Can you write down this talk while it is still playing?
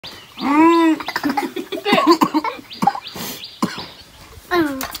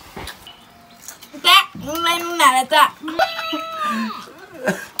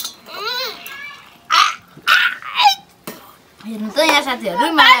हेर्नु त यहाँ साथीहरु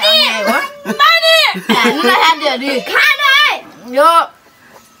मलाई हो पानी हेर्नु न साथीहरु खाना यो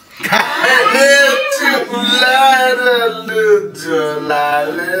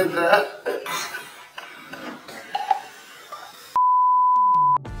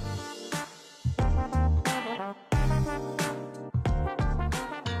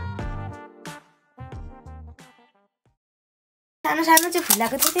सानो सानो चाहिँ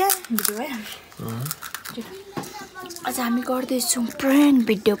फुलाएको थियो त्यहाँ भिडियो है आज हामी गर्दैछौँ प्र्याङ्क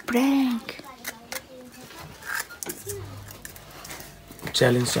भिडियो प्र्याङ्क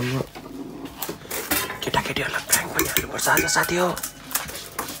च्यालेन्जसँग केटाकेटीहरूलाई प्र्याङ्क पनि हाल्नुपर्छ आज साथी हो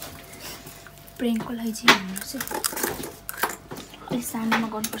प्र्याङ्कको लागि चाहिँ हाम्रो चाहिँ अलिक सानोमा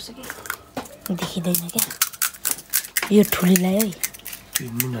गर्नुपर्छ कि देखिँदैन क्या यो ठुलीलाई है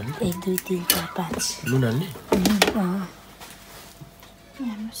 1 2 3 4 5 मुनाले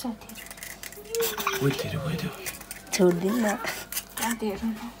हाम्रो साथीहरु छोड्दिनु न साथीहरु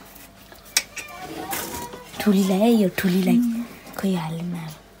ठुलीलाई यो ठुलीलाई खोइ हाल्नु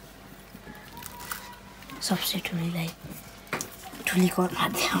सबसे ठुलीलाई ठुली कर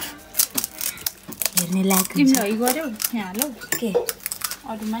हाल्दियो हेर्ने लायक हुन्छ तिमीले गर्यौ यहाँ हालौ के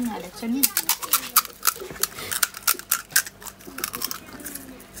अरुमा नि हालेछ नि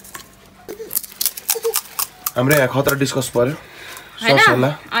हाम्रो यहाँ खतरा डिस्कस पर्यो हैन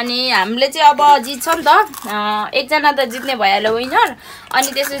अनि हामीले चाहिँ अब जित्छौं नि त एकजना त जित्ने भइहाल्यो विनर अनि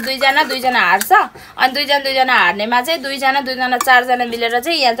त्यसपछि दुईजना हार्छ अनि दुईजना हार्नेमा चाहिँ दुईजना 4 जना मिलेर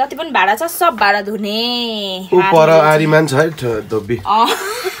चाहिँ यहाँ जति पनि भाडा छ सब भाडा धुने उपर आरीमान छ है धोबी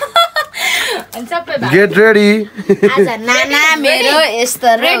अनि सबै भाडा गेट रेडी आज नाना मेरो यस्तो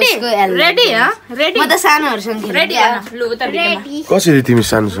रेडी रेडी ह रेडी म त सानोहरुसँग खेल्छु रेडी लु उता भिडियोमा कसरी तिमी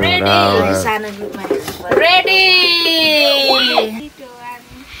सानो छौ सानो ग्रुपमा रेडी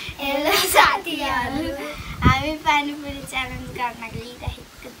हेलो साथीहरु हामी पानीपुरी च्यालेन्ज गर्न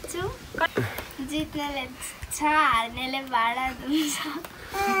लिइरहेको छु जित्नेले छ हार्नेले भाडा दिन्छ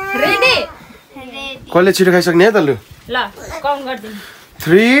रेडी कसले छिटो खाइसक्ने है त लु ल काउन्ट गर्दिनु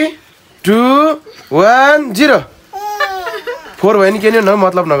 3 2 1 0 4 भयो नि के नि न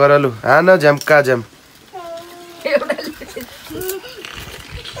मतलब नगर लु हान झ्याम्का झ्याम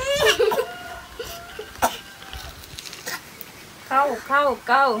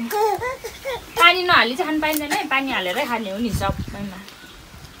खाऊ पानी नहाली चाहिँ खानु पाइँदैन है पानी हालेरै खाने हो नि सबैमा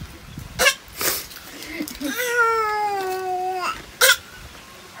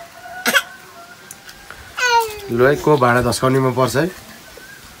लु है को भाडा धस्काउनेमा पर्छ है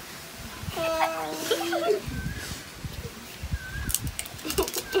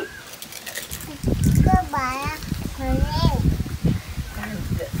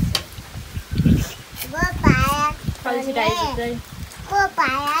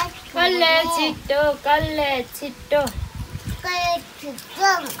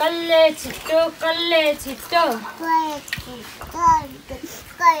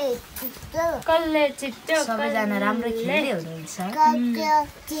कल्ले छिटो सबैजना राम्रो खेल्दै हुनुहुन्छ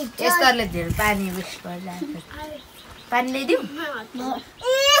यस्तोले धेरै पानी वेस्ट गर्छ पानी ल्याइदिऊ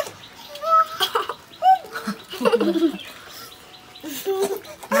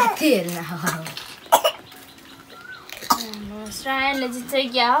माथि हेर्न श्रायलले जित्छ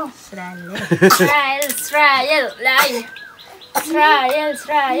क्या हो श्रायलले श्रायल लाई श्रायल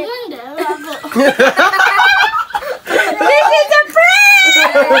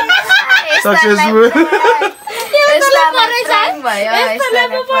सक्सेसफुल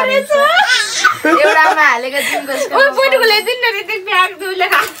एउटामा हालेको दिनको फोटोको ल्याइदिनु न रे ब्याग दुले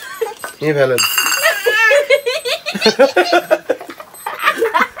खा ए फेलन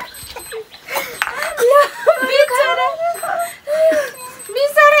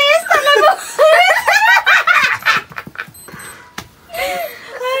बिचारा यस्तो लगो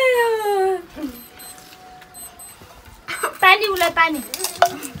पानी उला पानी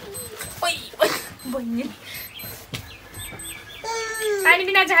ओइ बहिनी पानी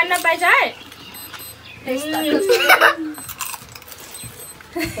बिना चाहिँ खान पाइन्छ है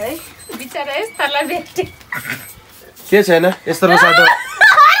बिचारा यस्तोलाई भेटे के छैन यस्तो रसाटो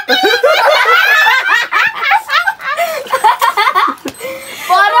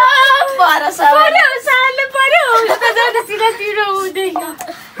पर साले पर्यो उता जाँदा सिधा तिरो हुँदैन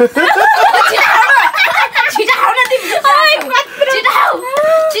छिटो आउन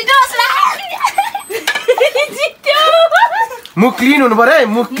तिमी छिटो मुख क्लीन हुनु पर्यो है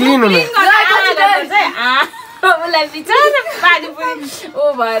मुख क्लीन हुनु उसलाई बिचारा पानीपुरी ओ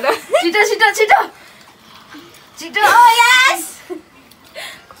भएर छिटो छिटो छिटो छिटो यस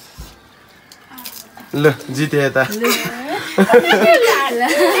ल जिते यता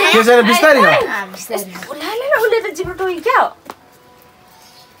के छैन बिस्तारै खा उसले त जिब्रो टोक्यो क्या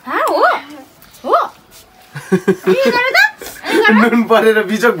हो हो नुन परेर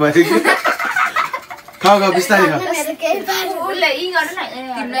बिजोक भयो कि खाऊ खाऊ बिस्तारै खा उसले यी गर्नु न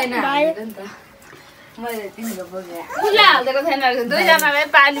तिमीलाई नहालेको नि त मैले तिमीको बोकेँ उसले हालिदिएको थिएन दुईजनालाई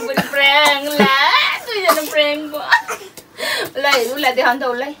पानीपुरी प्र्याङ ला दुईजना प्र्याङ उसलाई उसलाई देखाउनु त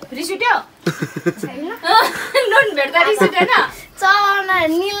उसलाई रिस उठ्यो नुन भेट्दा रिस उठेन चलाउन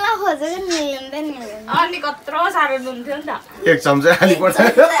निल्न खोजेको निल्दैन अनि कत्रो साह्रो नुन थियो नि त एक चम्चा खाली पर्छ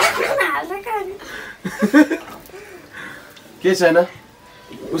के छैन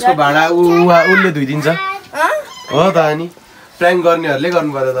उसको भाँडा उसले धुइदिन्छ हो त अनि प्र्याङ्क गर्नेहरूले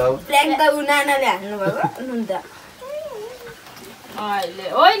गर्नु पर्यो त अब प्र्याङ्क त नानाले हाल्नु भएको नुन त अहिले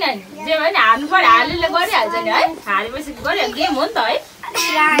होइन जे भयो नि हाल्नु पर्यो हालेले गरिहाल्छ नि है हालेपछि गरिहाल्छ गेम हो नि त है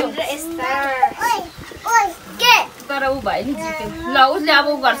तर ऊ भयो नि जित्यो ल उसले अब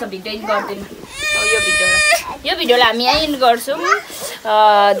ऊ गर्छ भिडियो इन्ड गर्दैन यो भिडियोलाई हामी यहीँ इन्ड गर्छौँ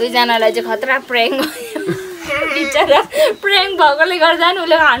दुईजनालाई चाहिँ खतरा प्र्याङ्क बिचरा प्र्याङ्क भएकोले गर्दा नि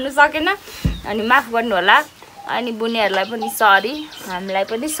उसले हान्नु सकेन अनि माफ गर्नु होला अनि बुनिहरूलाई पनि सरी हामीलाई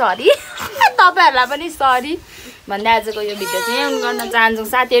पनि सरी तपाईँहरूलाई पनि सरी भन्दै आजको यो भिडियो चाहिँ यहीँ गर्न चाहन्छौँ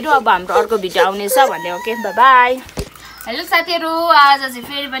साथीहरू अब हाम्रो अर्को भिडियो आउनेछ भन्दै ओके बाई हेलो साथीहरू आज चाहिँ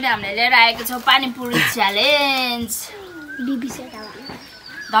फेरि पनि हामीले लिएर आएको छौँ पानीपुरी च्यालेन्ज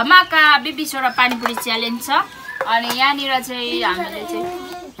धमाका बिबी सोडा पानीपुरी च्यालेन्ज छ अनि यहाँनिर चाहिँ हामीले चाहिँ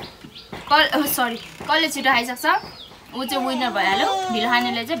कसले छिटो खाइसक्छ ऊ चाहिँ विनर भइहाल्यो ढिलो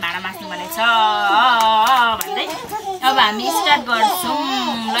खानेले चाहिँ भाँडा मास्नु भनेको छ भन्दै अब हामी स्टार्ट गर्छौँ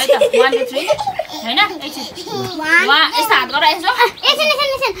ल त 1 2 3 होइन एकछिन यस्तो हात गर यसो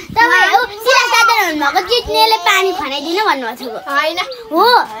जित्नेले पानी खनाइदिनु भन्नुभएको थियो होइन हो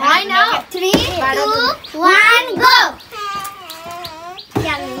होइन 3 2 1 गो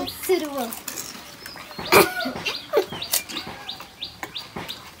सुरु हो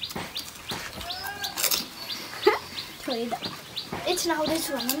एकछिन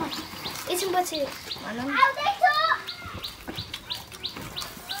आउँदैछु भनौँ न एकछिन पछि भनौँ न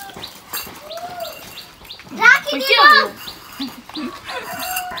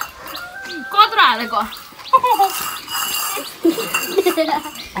कत्रो हालेको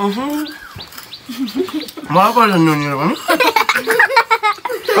मलाई पर्छ नुनिएर पनि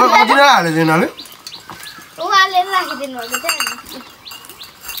कति नै हालेको यिनीहरूले उहाँले राखिदिनु भएको थियो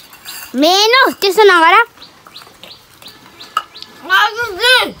मेनु त्यसो नगर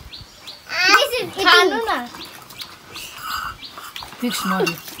खानु न फिक्स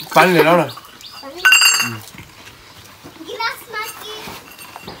नदी पानी लिएर आऊ न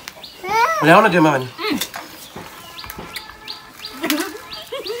ल्याउ न त्यसमा पनि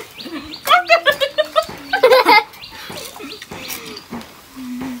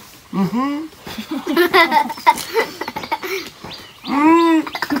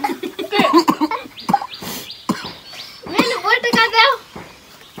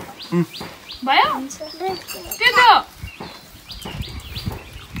भयो के त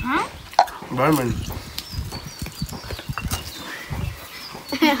भयो मैले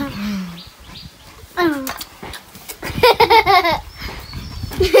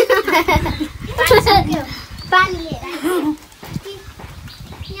पानी लिएर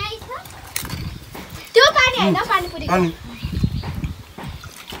त्यो पानी होइन पानीपुरी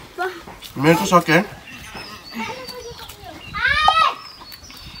मेरो त सक्यो है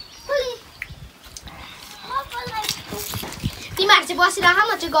तिमीहरू चाहिँ बसिरह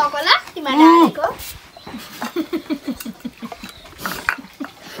म चाहिँ गएको ल तिमीहरूले हालेको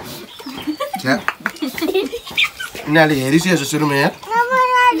यिनीहरूले हेरिसकेछ सुरुमा यहाँ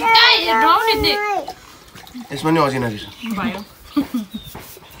यसमा नि अजिना रहेछ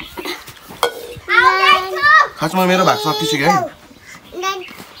खासमा मेरो भाग सकिसक्यो है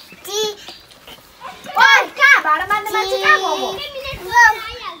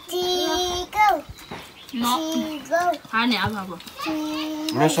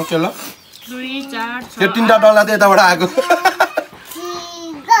मेरो सक्यो ल 3 4 त्यो 3टा डल्ला त यताबाट आएको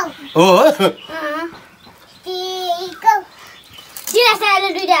हो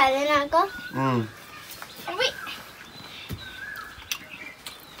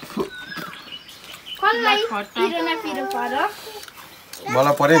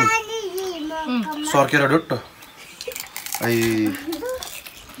मलाई पर्यो नि सर्केर डुट्ट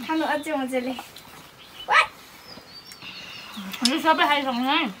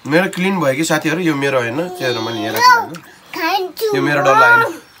मेरो क्लिन भयो कि साथीहरू यो मेरो होइन तेरोमा नि हेरेको यो मेरो डल्ला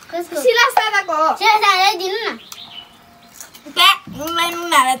होइन सिलास दादाको हो सिलास दादालाई दिनु न मलाई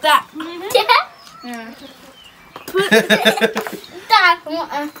नुन हाले त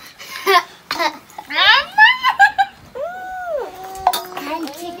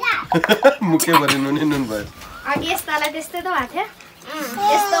मुखे भरि नुन भयो अघि यस्तालाई त्यस्तै त भएको थियो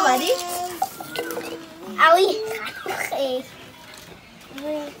यस्तो भरि आउई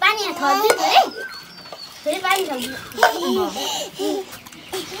पानी थपिदिनु है फेरि पानी थपिदिनु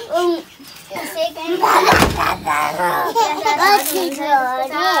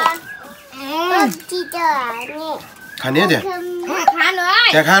खाने त्यहाँ खानु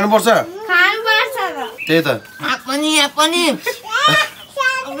है त्यहाँ खानुपर्छ खानुपर्छ त्यही त पनि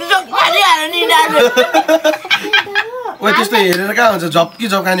ओइ त्यस्तो हेरेर कहाँ हुन्छ झप्की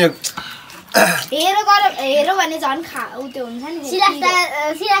झप खाने हेरो भने झन् त्यो हुन्छ नि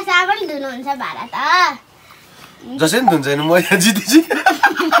सिरासा पनि धुनुहुन्छ भाडा त जसै नि धुन्छ नि म यहाँ जितेछु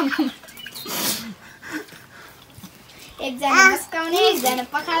एकजना मुस्काउने एकजना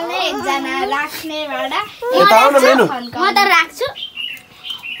पखाल्ने एकजना राख्ने भाडा म त राख्छु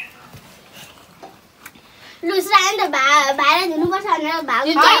लुस्रायो नि त भाडा धुनुपर्छ भनेर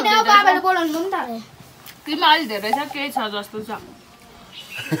होइन बाबाले बोलाउनु नि त तिमी अलि धेरै छ केही छ जस्तो छ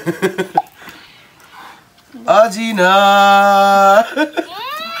अजिना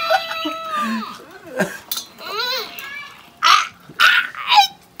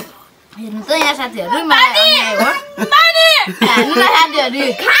हेर्नु त यहाँ साथीहरू मलाई अन्याय हो हेर्नु न साथीहरू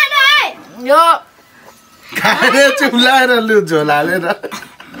खानु है यो खाने चुलाएर लु झोल हालेर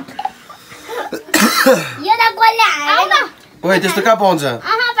यो त गोले हाल्नु ओइ त्यस्तो कहाँ पाउँछ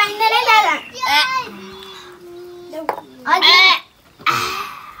पाइँदैन दादा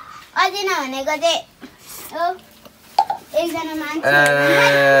अजिना भनेको चाहिँ एकजना मान्छे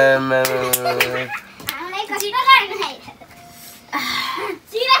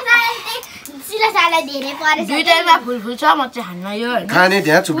सिलासालाई धेरै परेछ दुईटैमा फुल छ म चाहिँ हान्न यो खाने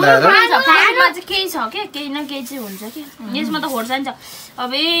त्यहाँ चुप्लाएर फुलमा चाहिँ केही छ के केही न केही चाहिँ हुन्छ कि यसमा त खोर्सानी छ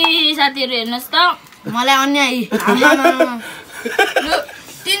अब साथीहरू हेर्नुहोस् त मलाई अन्याय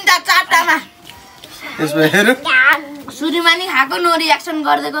तिनवटा चारवटामा यसमा हेरौँ सुरुमा नि खाएको नो रियाक्सन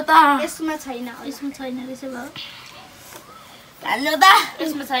गरिदिएको त यसमा छैन रहेछ भयो हाल्नु त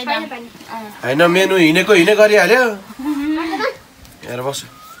यसमा छैन होइन मेनु हिँडेको हिँडे गरिहाल्यो हेर बस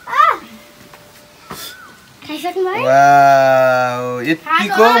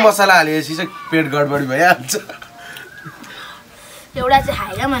यतिको मसला हालेपछि चाहिँ पेट गडबडी भइहाल्छ एउटा चाहिँ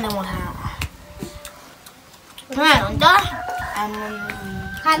खाएन मैले म हुन्छ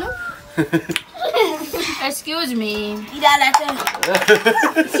खानु एक्सक्युज मी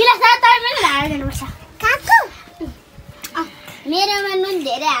मेरोमा नुन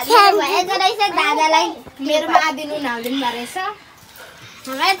धेरै हाल्नु भएको रहेछ दादालाई मेरोमा आधी नुन हालिदिनु भएको रहेछ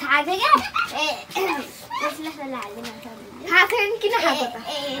हामीलाई थाहा थियो क्या थाहा थिएन किन खाएको त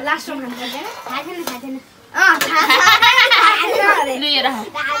लास्टमा खानु पर्दैन थाहा थिएन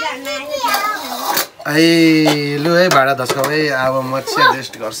है लु है भाडा धस्काउ है अब म चाहिँ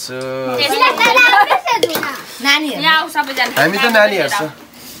रेस्ट गर्छु हामी त नानी हेर्छ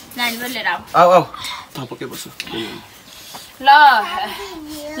आऊ आऊ थपक्कै बस्छु ल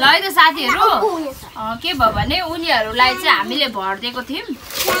है त साथीहरू के भयो भने उनीहरूलाई चाहिँ हामीले भरिदिएको थियौँ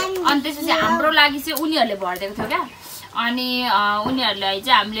अनि त्यसपछि हाम्रो लागि चाहिँ उनीहरूले भरिदिएको थियो क्या अनि उनीहरूलाई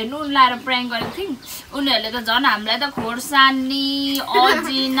चाहिँ हामीले नुन लाएर प्रयाङ गरेको थियौँ उनीहरूले त झन् हामीलाई त खोर्सानी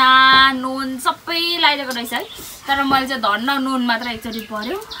अजिना नुन सबै लगाइदिएको रहेछ है तर मैले चाहिँ धन्न नुन मात्र एकचोटि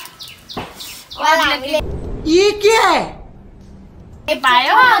पर्यो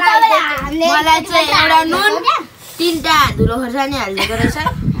पायो मलाई चाहिँ एउटा नुन तीनटा धुलो खोर्सानी हालिदिएको रहेछ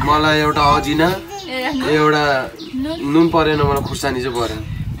मलाई एउटा अजिना एउटा नुन परेन मलाई खुर्सानी चाहिँ परेन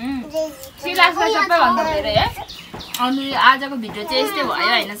सबैभन्दा धेरै है अनि आजको भिडियो चाहिँ यस्तै भयो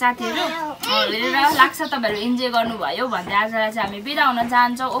होइन साथीहरू हेरेर लाग्छ तपाईँहरू इन्जोय गर्नुभयो भन्दै आजलाई चाहिँ हामी बिदा हुन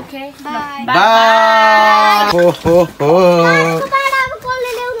चाहन्छौँ ओके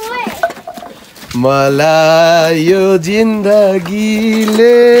मलाई यो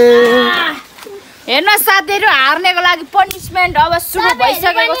जिन्दगीले हेर्नुहोस् साथीहरू हार्नेको लागि पनिसमेन्ट अब सुरु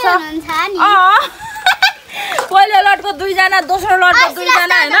भइसकेको छ पहिलो लटको दुईजना दोस्रो लटको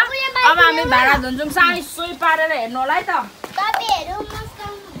दुईजना होइन अब हामी भाँडा धुन्छौँ सानो सोही पारेर हेर्नु होला है त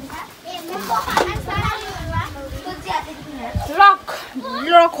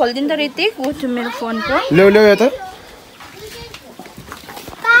लक खोलिदिनु त ऋतिक ऊ त्यो मेरो फोनको ल्याउ ल्याउ यो त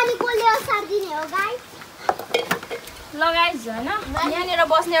ल गाइस होइन यहाँनिर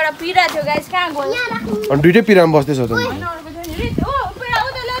बस्ने एउटा पिरा थियो गाइस कहाँ गयो अनि दुईटै पिरामा बस्दैछ त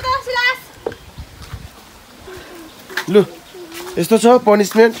लु यस्तो छ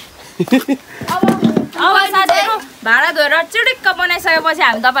पनिसमेन्ट। अब साथीहरु भाडा धोएर चिडिक्क बनाइसकेपछि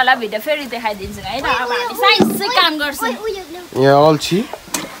हामी तपाईलाई भिडियो फेरि देखाइदिन्छौँ है त। अब हामी साइज काम गर्छौँ। यहाँ अल्छी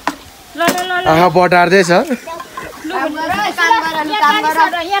ल ल ल आहा बटार्दै छ। काम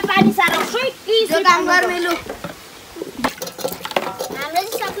गर यहाँ पानी सारो जो काम गर्ने लु। हाम्रो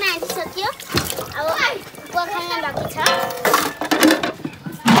चाहिँ सक्न आइसक्यो। अब पकाउन बाँकी छ।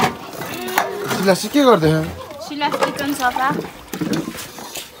 सिलासी के गर्दै छ? सिलास चिकन सफा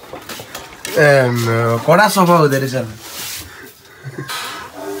कडा सफा हुँदै रहेछ।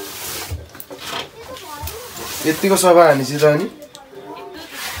 यतिको सफा हानिसी त अनि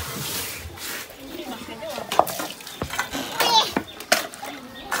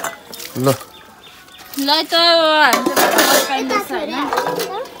ल ल त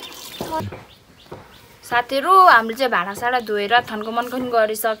साथीहरु हामीले चाहिँ भाँडासाँडा धोएर थन्को मन्को पनि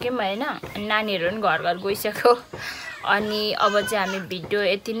गरिसक्यौँ होइन। नानीहरू पनि घर घर गइसक्यो। अनि अब चाहिँ हामी भिडियो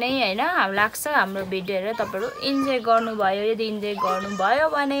यति नै होइन लाग्छ। हाम्रो भिडियो हेरेर तपाईँहरू इन्जोय गर्नुभयो। यदि इन्जोय गर्नुभयो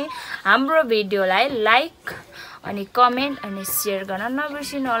भने हाम्रो भिडियोलाई लाइक अनि कमेन्ट अनि सेयर गर्न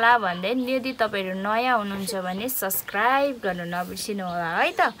नबिर्सिनु होला भन्दै यदि तपाईँहरू नयाँ हुनुहुन्छ भने सब्स्क्राइब गर्न नबिर्सिनु होला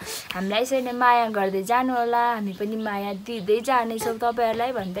है त। हामीलाई यसरी नै माया गर्दै जानु होला। हामी पनि माया दिँदै जानेछौँ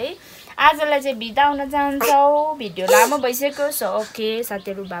तपाईँहरूलाई भन्दै आजलाई चाहिँ बिदा हुन चाहन्छौँ। भिडियो लामो भइसक्यो। सो ओके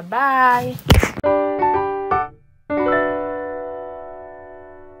साथीहरु बाई बाई।